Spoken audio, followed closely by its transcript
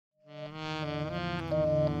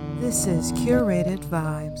This is Curated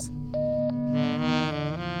Vibes.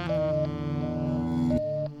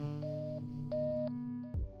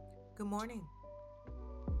 Good morning,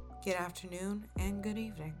 good afternoon, and good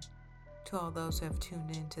evening to all those who have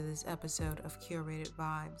tuned in to this episode of Curated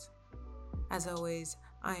Vibes. As always,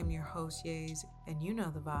 I am your host, Yays, and you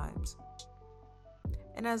know the vibes.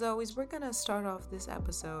 And as always, we're going to start off this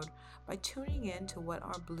episode by tuning in to what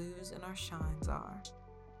our blues and our shines are.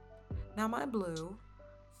 Now, my blue,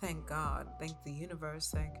 thank God, thank the universe,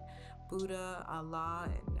 thank Buddha, Allah,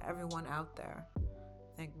 and everyone out there.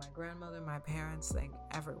 Thank my grandmother, my parents, thank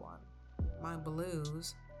everyone. My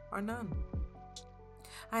blues are none.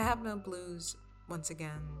 I have no blues, once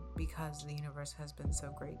again, because the universe has been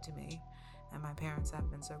so great to me, and my parents have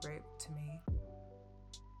been so great to me,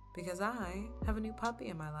 because I have a new puppy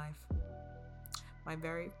in my life. My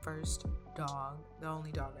very first dog, the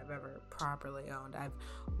only dog I've ever properly owned. I've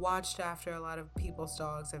watched after a lot of people's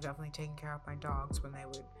dogs. I've definitely taken care of my dogs when they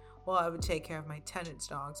would, I would take care of my tenants'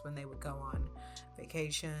 dogs when they would go on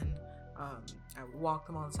vacation. I would walk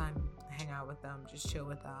them all the time, hang out with them, just chill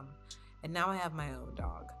with them. And now I have my own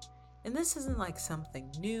dog. And this isn't like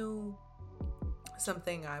something new,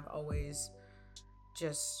 something I've always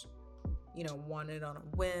just, wanted on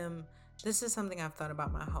a whim. This is something I've thought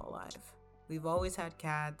about my whole life. We've always had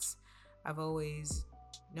cats. I've always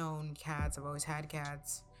known cats. I've always had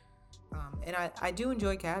cats. And I do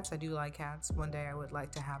enjoy cats. I do like cats. One day I would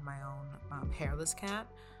like to have my own hairless cat.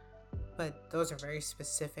 But those are very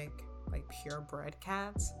specific, like purebred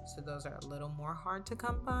cats. So those are a little more hard to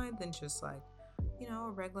come by than just like,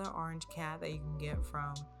 a regular orange cat that you can get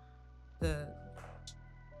from the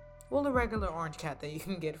regular orange cat that you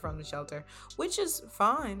can get from the shelter, which is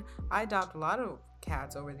fine. I adopt a lot of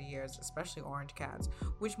cats over the years, especially orange cats,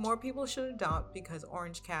 which more people should adopt because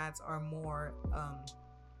orange cats are more,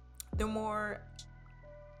 they're more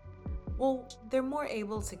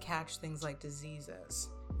able to catch things like diseases.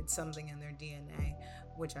 It's something in their DNA,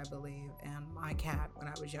 which I believe. And my cat, when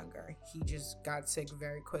I was younger, he just got sick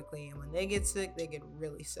very quickly. And when they get sick, they get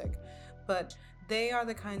really sick. But they are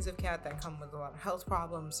the kinds of cat that come with a lot of health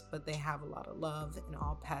problems, but they have a lot of love, and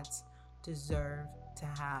all pets deserve to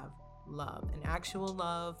have love, and actual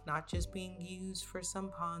love, not just being used for some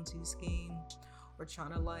Ponzi scheme or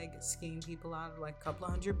trying to scheme people out of a couple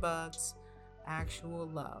of $100. Actual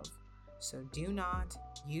love. So do not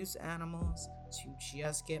use animals to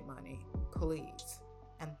just get money, please,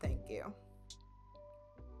 and thank you.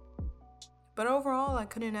 But overall, I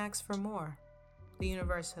couldn't ask for more. The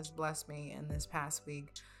universe has blessed me in this past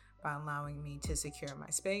week by allowing me to secure my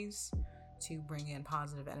space, to bring in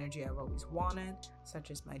positive energy I've always wanted,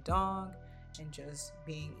 such as my dog, and just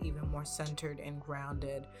being even more centered and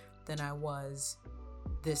grounded than I was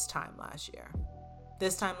this time last year.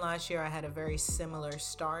 This time last year, I had a very similar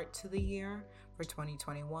start to the year for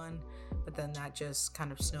 2021, but then that just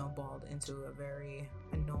kind of snowballed into a very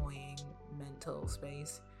annoying mental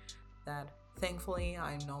space that thankfully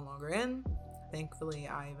I'm no longer in. Thankfully,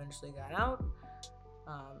 I eventually got out.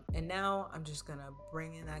 And now I'm just going to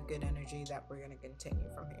bring in that good energy that we're going to continue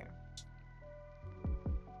from here.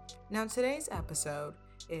 Now, today's episode,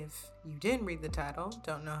 if you didn't read the title,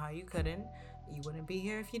 don't know how you couldn't, you wouldn't be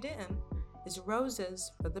here if you didn't, is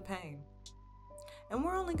Roses for the Pain. And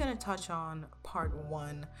we're only going to touch on part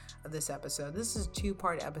 1 of this episode. This is a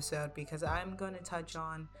 2-part episode because I'm going to touch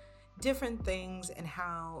on different things and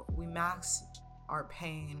how we mask our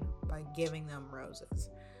pain by giving them roses.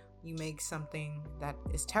 You make something that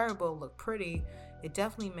is terrible look pretty, it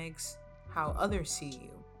definitely makes how others see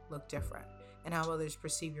you look different and how others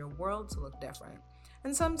perceive your world to look different.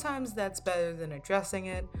 And sometimes that's better than addressing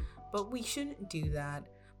it, but we shouldn't do that.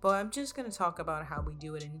 But I'm just going to talk about how we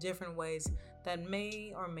do it in different ways that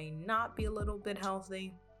may or may not be a little bit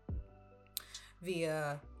healthy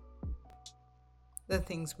via the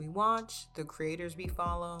things we watch, the creators we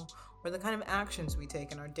follow, or the kind of actions we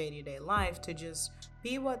take in our day-to-day life to just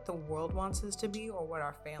be what the world wants us to be or what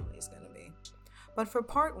our family is going to be. But for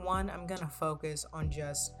part 1, I'm going to focus on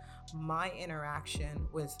just my interaction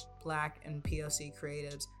with Black and POC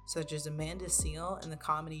creatives such as Amanda Seal and the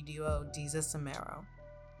comedy duo Desus Mero.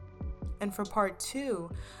 And for part 2,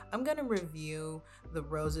 I'm going to review the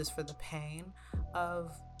Roses for the Pain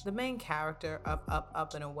of the main character of Up,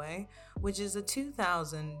 Up, and Away, which is a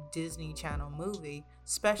 2000 Disney Channel movie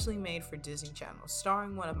specially made for Disney Channel,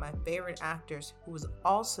 starring one of my favorite actors who was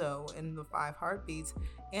also in The 5 Heartbeats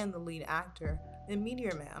and the lead actor in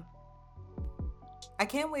Meteor Man. I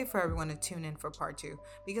can't wait for everyone to tune in for part 2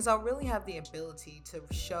 because I'll really have the ability to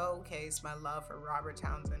showcase my love for Robert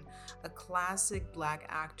Townsend, a classic Black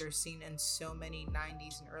actor seen in so many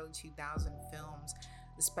 90s and early 2000 films,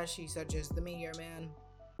 especially such as The Meteor Man,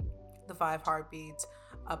 The Five Heartbeats,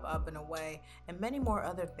 Up, Up, and Away, and many more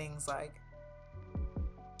other things like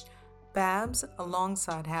Babs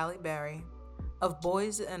alongside Halle Berry, Of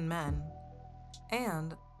Boys and Men,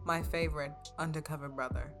 and my favorite, Undercover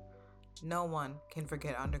Brother. No one can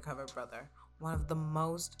forget Undercover Brother, one of the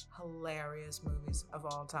most hilarious movies of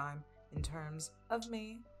all time. In terms of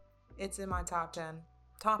me, it's in my top 10,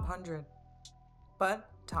 top 100, but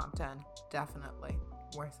top 10, definitely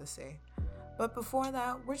worth a see. But before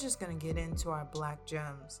that, we're just going to get into our black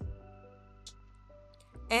gems.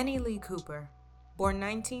 Annie Lee Cooper, born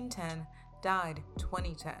 1910, died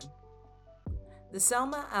 2010. The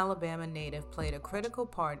Selma, Alabama native played a critical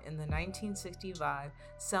part in the 1965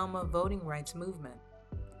 Selma voting rights movement.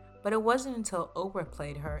 But it wasn't until Oprah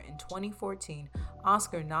played her in 2014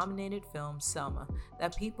 Oscar-nominated film Selma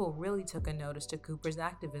that people really took a notice to Cooper's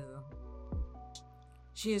activism.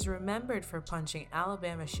 She is remembered for punching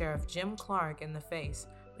Alabama Sheriff Jim Clark in the face,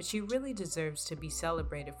 but she really deserves to be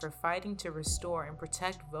celebrated for fighting to restore and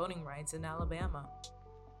protect voting rights in Alabama.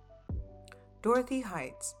 Dorothy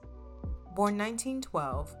Heights, born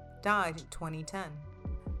 1912, died 2010.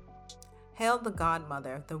 Hailed the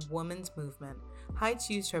godmother of the women's movement, Heights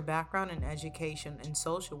used her background in education and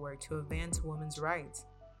social work to advance women's rights.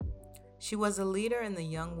 She was a leader in the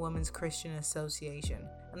Young Women's Christian Association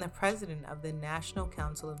and the president of the National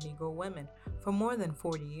Council of Negro Women for more than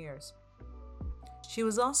 40 years. She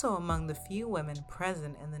was also among the few women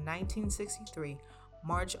present in the 1963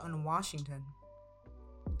 March on Washington,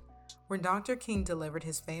 where Dr. King delivered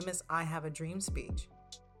his famous I Have a Dream speech.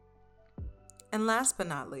 And last but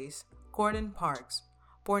not least, Gordon Parks,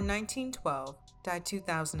 born 1912, died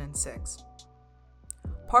 2006.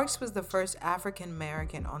 Parks was the first African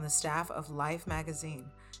American on the staff of Life magazine,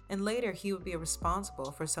 and later he would be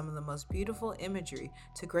responsible for some of the most beautiful imagery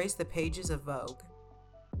to grace the pages of Vogue.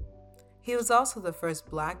 He was also the first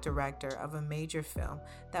black director of a major film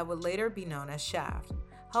that would later be known as Shaft,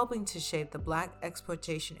 helping to shape the black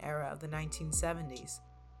exploitation era of the 1970s.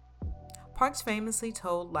 Parks famously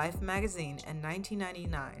told Life magazine in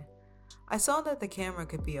 1999, "I saw that the camera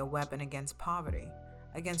could be a weapon against poverty,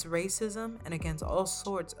 against racism, and against all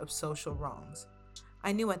sorts of social wrongs.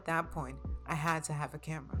 I knew at that point I had to have a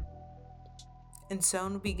camera." And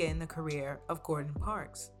so began the career of Gordon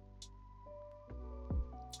Parks.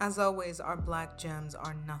 As always, our black gems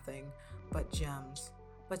are nothing but gems,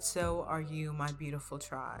 but so are you, my beautiful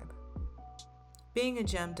tribe. Being a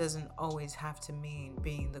gem doesn't always have to mean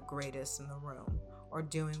being the greatest in the room or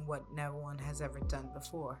doing what no one has ever done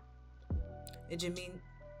before.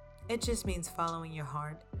 It just means following your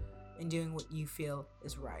heart and doing what you feel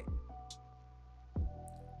is right.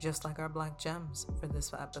 Just like our black gems for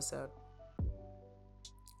this episode.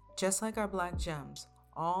 Just like our black gems,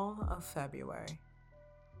 all of February.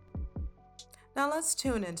 Now let's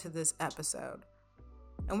tune into this episode.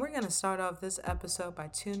 And we're going to start off this episode by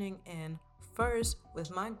tuning in first with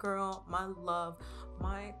my girl, my love,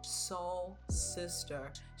 my soul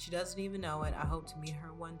sister. She doesn't even know it. I hope to meet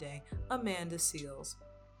her one day, Amanda Seales.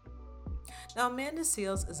 Now, Amanda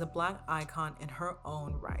Seales is a black icon in her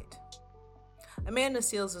own right. Amanda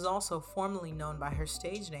Seales is also formerly known by her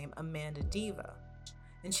stage name, Amanda Diva,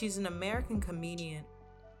 and she's an American comedian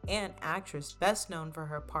and actress best known for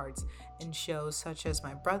her parts in shows such as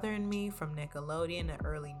My Brother and Me from Nickelodeon in the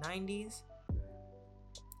early 90s,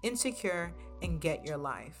 Insecure, and Get Your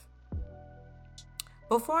Life.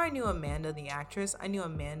 Before I knew Amanda the actress, I knew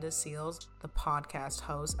Amanda Seales, the podcast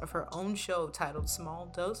host of her own show titled Small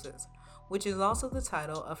Doses, which is also the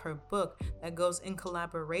title of her book that goes in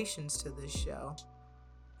collaborations to this show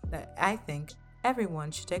that I think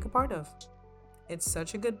everyone should take a part of. It's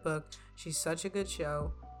such a good book. She's such a good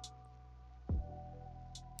show.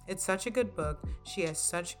 It's such a good book, she has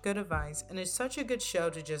such good advice, and it's such a good show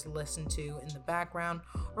to just listen to in the background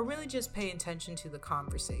or really just pay attention to the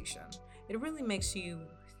conversation. It really makes you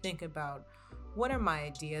think about what are my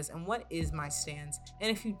ideas and what is my stance. And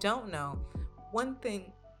if you don't know, one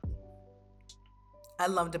thing I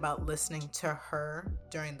loved about listening to her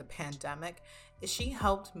during the pandemic is she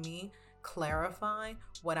helped me clarify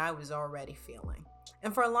what I was already feeling.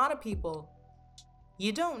 And for a lot of people,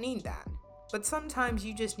 you don't need that. But sometimes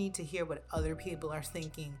you just need to hear what other people are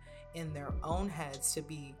thinking in their own heads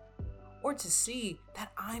to see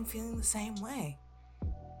that I'm feeling the same way.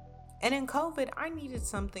 And in COVID, I needed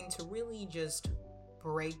something to really just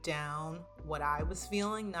break down what I was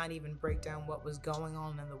feeling, not even break down what was going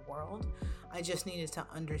on in the world. I just needed to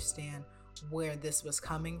understand where this was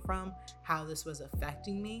coming from, how this was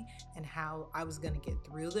affecting me, and how I was going to get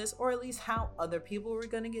through this, or at least how other people were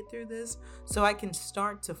going to get through this, so I can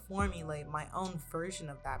start to formulate my own version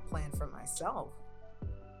of that plan for myself.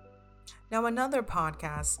 Now, another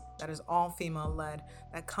podcast that is all female led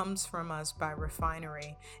that comes from us by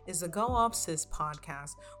Refinery is the Go Off Sis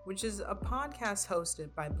podcast, which is a podcast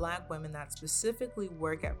hosted by Black women that specifically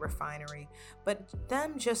work at Refinery, but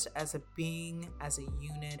them just as a being, as a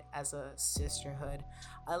unit, as a sisterhood.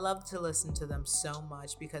 I love to listen to them so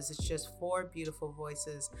much because it's just four beautiful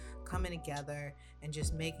voices coming together and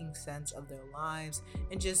just making sense of their lives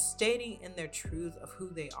and just stating in their truth of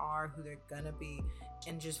who they are, who they're gonna be,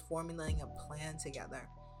 and just formulating a plan together.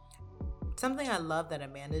 Something I love that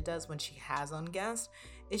Amanda does when she has on guests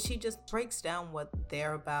is she just breaks down what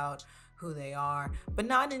they're about, who they are, but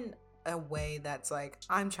not in a way that's like,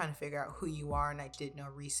 I'm trying to figure out who you are and I did no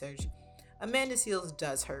research. Amanda Seales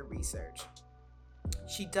does her research.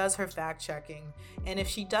 She does her fact checking, and if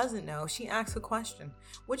she doesn't know, she asks a question,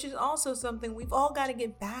 which is also something we've all got to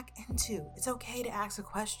get back into. It's okay to ask a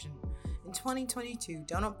question. In 2022,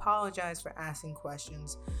 don't apologize for asking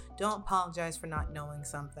questions. Don't apologize for not knowing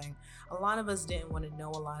something. A lot of us didn't want to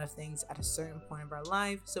know a lot of things at a certain point of our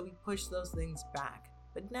life, so we pushed those things back.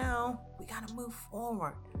 But now, we got to move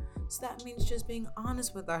forward. So that means just being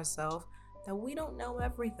honest with ourselves that we don't know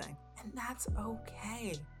everything, and that's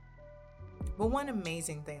okay. But one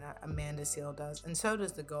amazing thing that Amanda Seales does, and so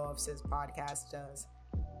does the Go Off Sis podcast does,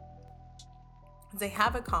 is they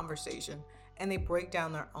have a conversation and they break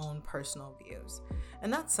down their own personal views.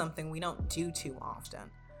 And that's something we don't do too often.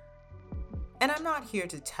 And I'm not here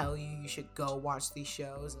to tell you should go watch these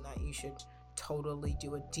shows and that you should totally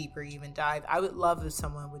do a deeper even dive. I would love if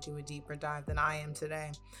someone would do a deeper dive than I am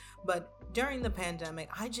today. But during the pandemic,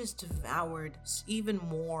 I just devoured even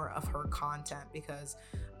more of her content because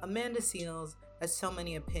Amanda Seales has so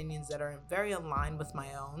many opinions that are very aligned with my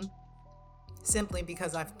own, simply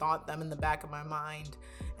because I've thought them in the back of my mind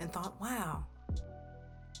and thought, wow,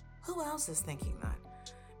 who else is thinking that?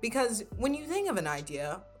 Because when you think of an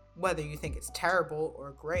idea, whether you think it's terrible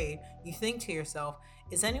or great, you think to yourself,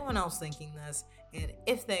 is anyone else thinking this? And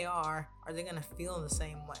if they are they going to feel the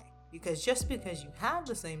same way? Because just because you have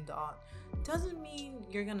the same thought doesn't mean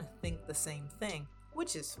you're going to think the same thing,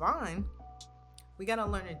 which is fine. We got to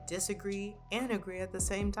learn to disagree and agree at the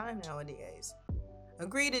same time nowadays.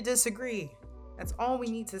 Agree to disagree. That's all we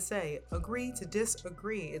need to say. Agree to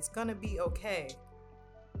disagree. It's going to be okay.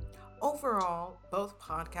 Overall, both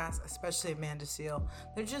podcasts, especially Amanda Seales,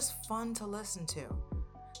 they're just fun to listen to.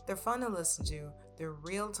 They're fun to listen to. They're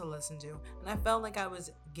real to listen to. And I felt like I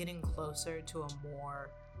was getting closer to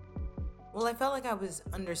I felt like I was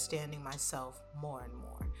understanding myself more and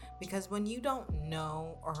more. Because when you don't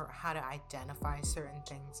know or how to identify certain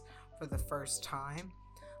things for the first time,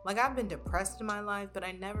 like I've been depressed in my life, but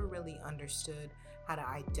I never really understood how to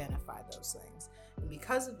identify those things. And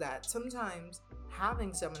because of that, sometimes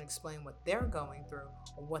having someone explain what they're going through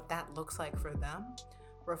or what that looks like for them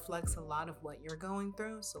reflects a lot of what you're going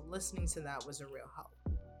through. So listening to that was a real help.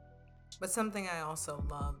 But something I also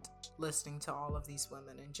loved listening to all of these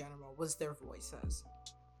women in general was their voices.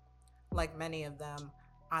 Like many of them,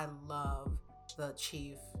 I love the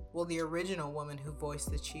chief, the original woman who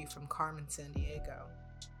voiced the chief from Carmen Sandiego.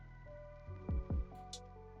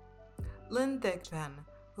 Lynn Thigpen,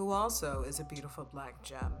 who also is a beautiful black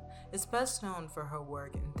gem, is best known for her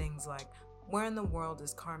work in things like Where in the World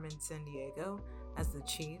is Carmen Sandiego as the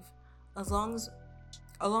chief,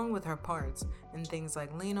 along with her parts in things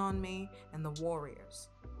like Lean on Me and The Warriors.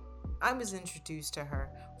 I was introduced to her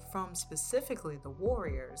from specifically The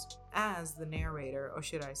Warriors as the narrator, or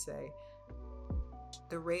should I say,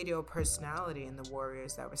 the radio personality in The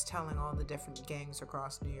Warriors that was telling all the different gangs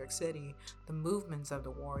across New York City the movements of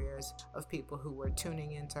the Warriors, of people who were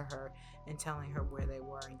tuning into her and telling her where they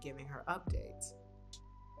were and giving her updates.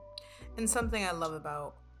 And something I love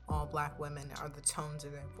about all black women are the tones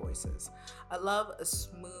of their voices. I love a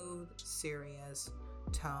smooth, serious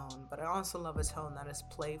tone, but I also love a tone that is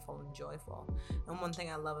playful and joyful. And one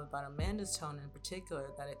thing I love about Amanda's tone in particular,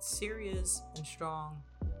 that it's serious and strong,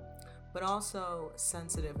 but also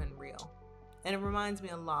sensitive and real. And it reminds me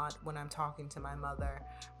a lot when I'm talking to my mother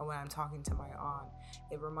or when I'm talking to my aunt.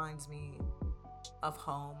 It reminds me of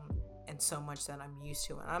home and so much that I'm used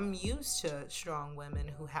to. And I'm used to strong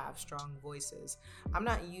women who have strong voices. I'm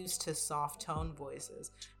not used to soft tone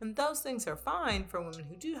voices. And those things are fine for women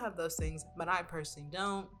who do have those things, but I personally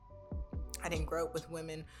don't. I didn't grow up with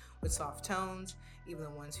women with soft tones, even the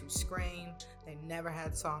ones who scream. They never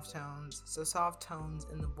had soft tones. So soft tones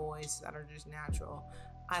in the voice that are just natural,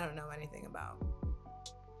 I don't know anything about.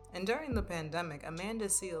 And during the pandemic, Amanda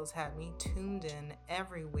Seales had me tuned in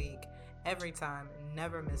every week, every time,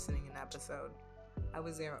 never missing an episode. I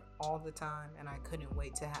was there all the time and I couldn't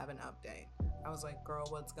wait to have an update. I was like, girl,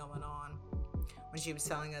 what's going on? When she was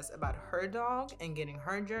telling us about her dog and getting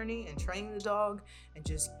her journey and training the dog and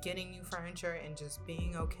just getting new furniture and just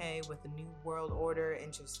being okay with the new world order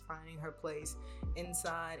and just finding her place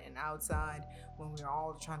inside and outside when we were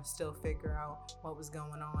all trying to still figure out what was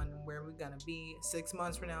going on and where we're going to be 6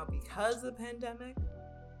 months from now because of the pandemic.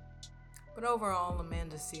 But overall,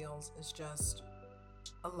 Amanda Seales is just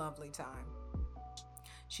a lovely time.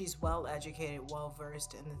 She's well educated, well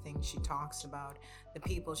versed in the things she talks about. The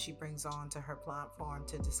people she brings on to her platform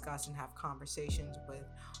to discuss and have conversations with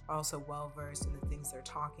are also well versed in the things they're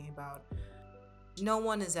talking about. No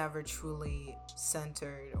one is ever truly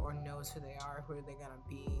centered or knows who they are, who they're going to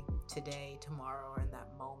be today, tomorrow, or in that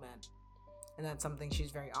moment. And that's something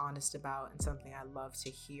she's very honest about and something I love to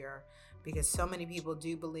hear, because so many people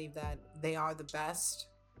do believe that they are the best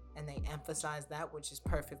and they emphasize that, which is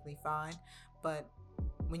perfectly fine. But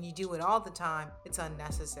when you do it all the time, it's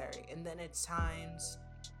unnecessary. And then at times,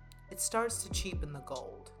 it starts to cheapen the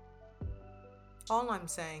gold. All I'm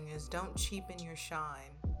saying is don't cheapen your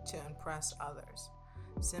shine to impress others.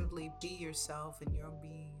 Simply be yourself and you'll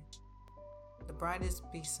be the brightest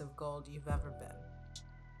piece of gold you've ever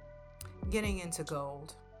been. Getting into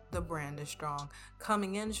gold, the brand is strong,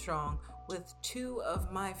 coming in strong with two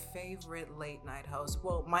of my favorite late night hosts.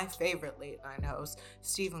 Well, my favorite late night host,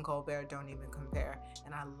 Stephen Colbert, don't even compare.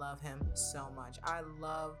 And I love him so much. I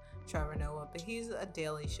love Trevor Noah, but he's a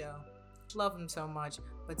daily show. Love him so much,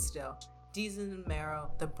 but still. Desus Mero,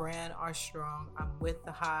 the brand are strong. I'm with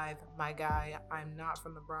the Hive, my guy. I'm not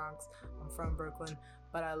from the Bronx. I'm from Brooklyn,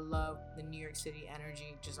 but I love the New York City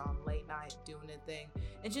energy just on late night doing a thing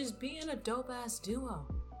and just being a dope ass duo.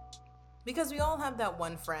 Because we all have that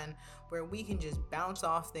one friend where we can just bounce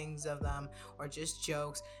off things of them or just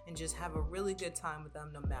jokes and just have a really good time with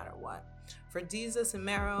them no matter what. For Desus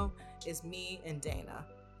Mero, it's me and Dana.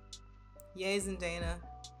 Yays and Dana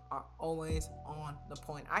are always on the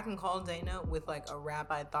point. I can call Dana with like a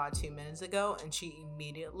rap I thought 2 minutes ago and she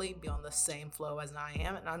immediately be on the same flow as I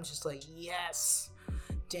am. And I'm just like, yes,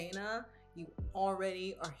 Dana, you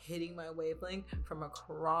already are hitting my wavelength from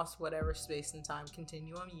across whatever space and time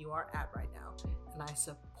continuum you are at right now. And I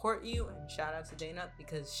support you, and shout out to Dana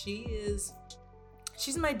because she's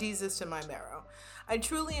my Desus to my Mero. I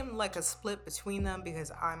truly am like a split between them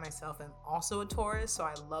because I myself am also a Taurus, so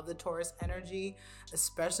I love the Taurus energy,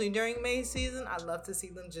 especially during May season. I love to see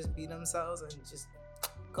them just be themselves and just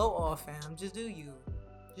go off, fam. Just do you.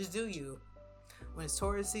 Just do you. When it's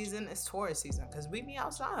Taurus season, it's Taurus season because we be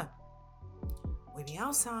outside. We be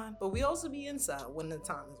outside, but we also be inside when the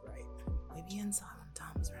time is right. We be inside when the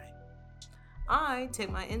time is right. I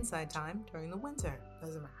take my inside time during the winter.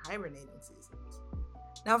 Those are my hibernating seasons.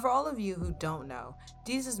 Now, for all of you who don't know,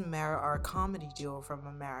 Desus Mero are a comedy duo from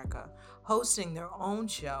America, hosting their own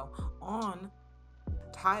show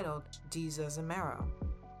titled Desus Mero.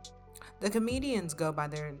 The comedians go by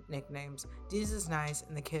their nicknames Desus Nice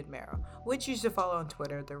and the Kid Mero, which you should follow on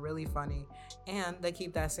Twitter. They're really funny, and they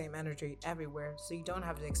keep that same energy everywhere, so you don't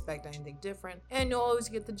have to expect anything different, and you'll always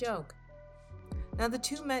get the joke. Now, the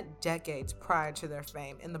two met decades prior to their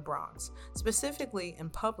fame in the Bronx, specifically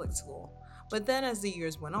in public school, but then as the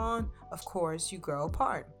years went on, of course, you grow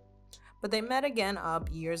apart. But they met again up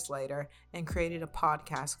years later and created a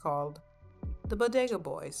podcast called The Bodega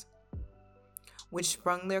Boys, which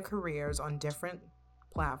sprung their careers on different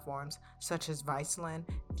platforms such as Viceland,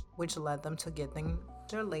 which led them to getting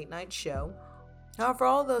their late night show. Now, for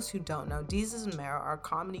all those who don't know, Desus Mero are a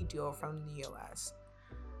comedy duo from the US,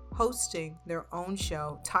 hosting their own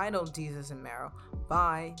show titled Desus Mero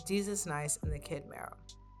by Desus Nice and the Kid Mero.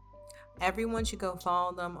 Everyone should go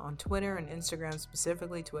follow them on Twitter and Instagram,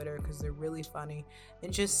 specifically Twitter, because they're really funny.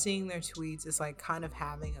 And just seeing their tweets is like kind of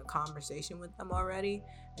having a conversation with them already.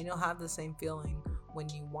 And you'll have the same feeling when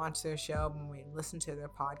you watch their show, when we listen to their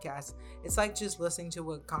podcast. It's like just listening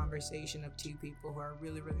to a conversation of two people who are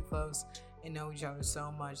really, really close and know each other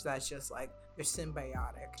so much that's just like they're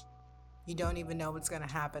symbiotic. You don't even know what's going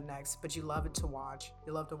to happen next, but you love it to watch.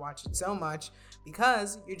 You love to watch it so much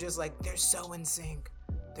because you're just like, they're so in sync.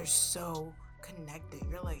 They're so connected.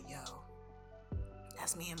 You're like, yo,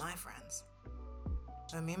 that's me and my friends.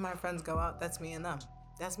 When me and my friends go out, that's me and them.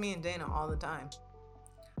 That's me and Dana all the time.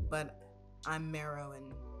 But I'm Mero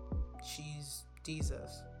and she's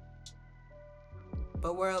Desus.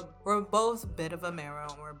 But we're both a bit of a Mero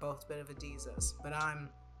and we're both a bit of a Desus. But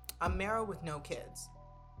I'm Mero with no kids.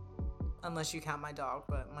 Unless you count my dog,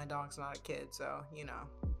 but my dog's not a kid, so, you know.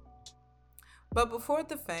 But before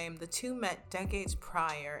the fame, the two met decades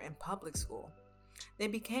prior in public school. They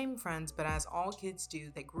became friends, but as all kids do,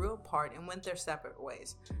 they grew apart and went their separate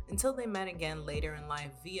ways until they met again later in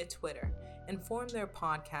life via Twitter and formed their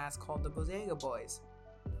podcast called the Bodega Boys.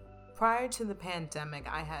 Prior to the pandemic,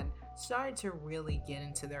 I had started to really get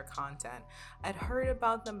into their content. I'd heard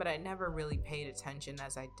about them, but I never really paid attention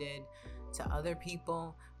as I did to other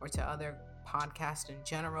people or to other podcasts in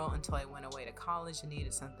general until I went away to college and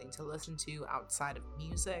needed something to listen to outside of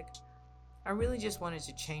music. I really just wanted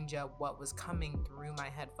to change up what was coming through my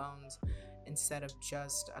headphones instead of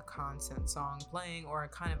just a constant song playing or a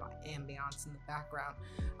kind of ambiance in the background.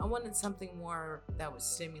 I wanted something more that would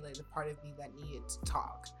stimulate the part of me that needed to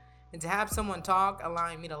talk. And to have someone talk,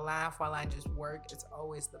 allowing me to laugh while I just work, it's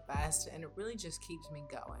always the best, and it really just keeps me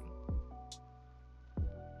going.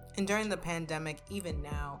 And during the pandemic, even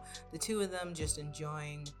now, the two of them just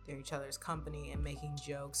enjoying each other's company and making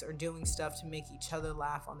jokes or doing stuff to make each other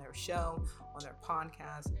laugh on their show, on their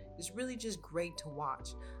podcast, is really just great to watch.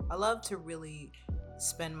 I love to really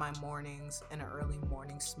spend my mornings in an early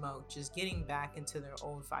morning smoke just getting back into their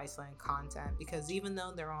old Viceland content, because even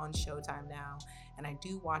though they're on Showtime now, and I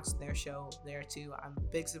do watch their show there too, I'm a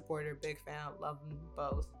big supporter, big fan, love them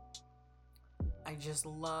both. I just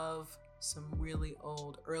love some really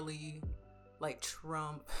old early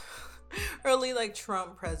Trump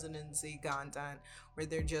presidency content where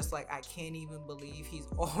they're just like, I can't even believe he's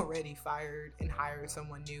already fired and hired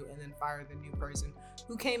someone new and then fired the new person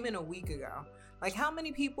who came in a week ago. Like, how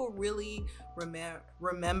many people really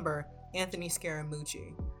remember Anthony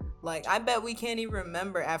Scaramucci? Like, I bet we can't even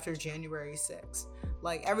remember after January 6th.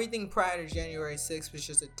 Like, everything prior to January 6th was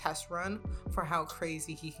just a test run for how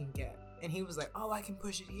crazy he can get. And he was like, oh, I can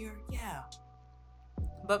push it here? Yeah.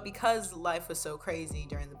 But because life was so crazy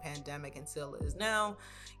during the pandemic and still is now,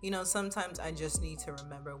 sometimes I just need to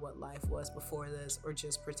remember what life was before this, or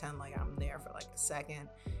just pretend like I'm there for like a second,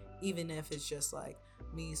 even if it's just like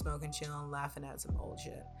me smoking, chilling, laughing at some old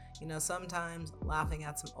shit. Sometimes laughing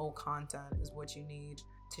at some old content is what you need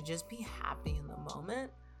to just be happy in the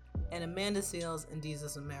moment. And Amanda Seales and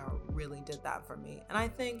Desus Mero really did that for me. And I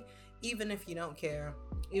think even if you don't care,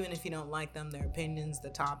 even if you don't like them, their opinions, the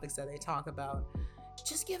topics that they talk about,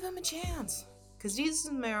 just give them a chance. Because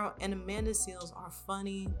Desus Mero and Amanda Seales are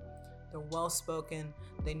funny, they're well-spoken,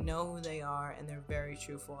 they know who they are, and they're very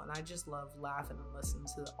truthful. And I just love laughing and listening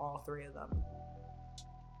to all three of them.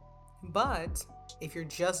 But if you're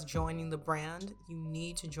just joining the brand, you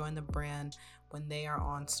need to join the brand when they are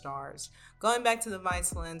on Stars. Going back to the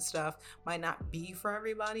Viceland stuff might not be for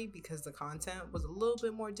everybody because the content was a little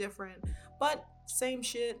bit more different, but same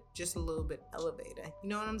shit, just a little bit elevated. You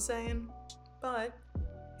know what I'm saying? But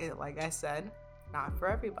like I said, not for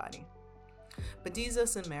everybody. But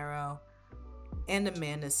Desus Mero and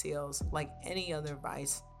Amanda Seales, like any other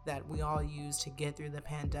Vice that we all use to get through the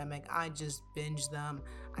pandemic, I just binged them.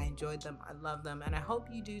 I enjoyed them. I love them. And I hope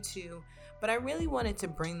you do too. But I really wanted to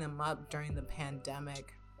bring them up during the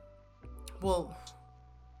pandemic. Well,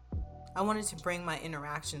 I wanted to bring my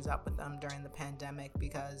interactions up with them during the pandemic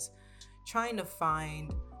because trying to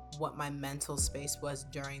find what my mental space was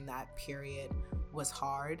during that period was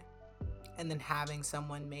hard. And then having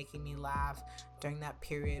someone making me laugh during that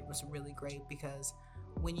period was really great, because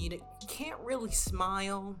when you can't really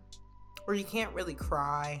smile or you can't really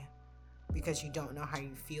cry because you don't know how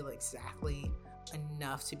you feel exactly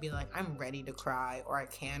enough to be like, I'm ready to cry, or I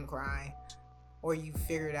can cry, or you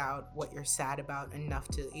figured out what you're sad about enough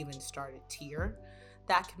to even start a tear,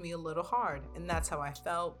 that can be a little hard. And that's how I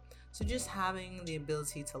felt. So just having the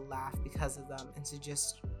ability to laugh because of them and to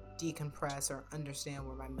just decompress or understand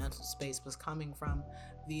where my mental space was coming from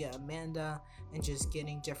via Amanda, and just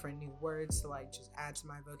getting different new words to just add to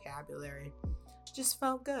my vocabulary, just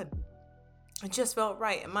felt good. It just felt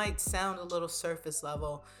right. It might sound a little surface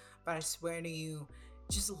level, but I swear to you,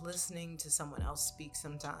 just listening to someone else speak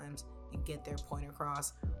sometimes and get their point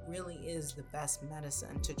across really is the best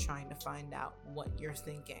medicine to trying to find out what you're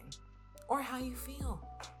thinking or how you feel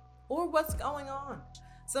or what's going on.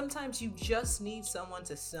 Sometimes you just need someone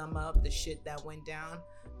to sum up the shit that went down,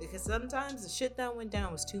 because sometimes the shit that went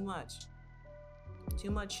down was too much.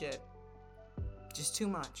 Too much shit. Just too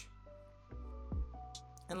much.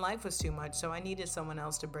 And life was too much, so I needed someone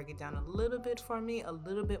else to break it down a little bit for me, a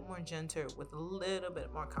little bit more gentle, with a little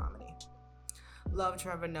bit more comedy. Love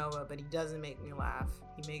Trevor Noah, but he doesn't make me laugh.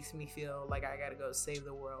 He makes me feel like I gotta go save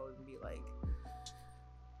the world and be like,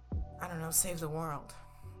 I don't know, save the world.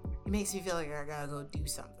 He makes me feel like I gotta go do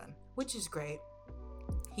something, which is great.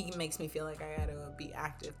 He makes me feel like I gotta go be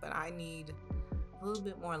active, but I need a little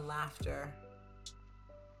bit more laughter.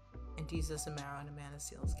 And Desus Mero and Amanda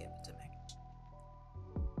Seales give it to me.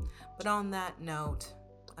 But on that note,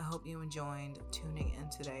 I hope you enjoyed tuning in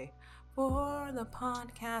today for the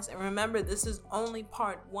podcast. And remember, this is only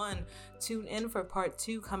part 1. Tune in for part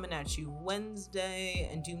 2 coming at you Wednesday.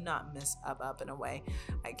 And do not miss Up and Away.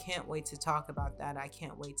 I can't wait to talk about that. I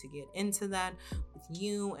can't wait to get into that with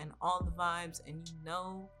you and all the vibes. And you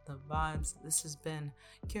know the vibes. This has been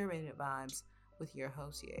Curated Vibes with your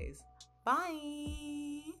host, Yays.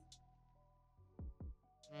 Bye.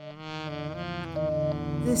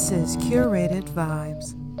 This is Curated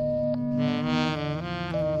Vibes.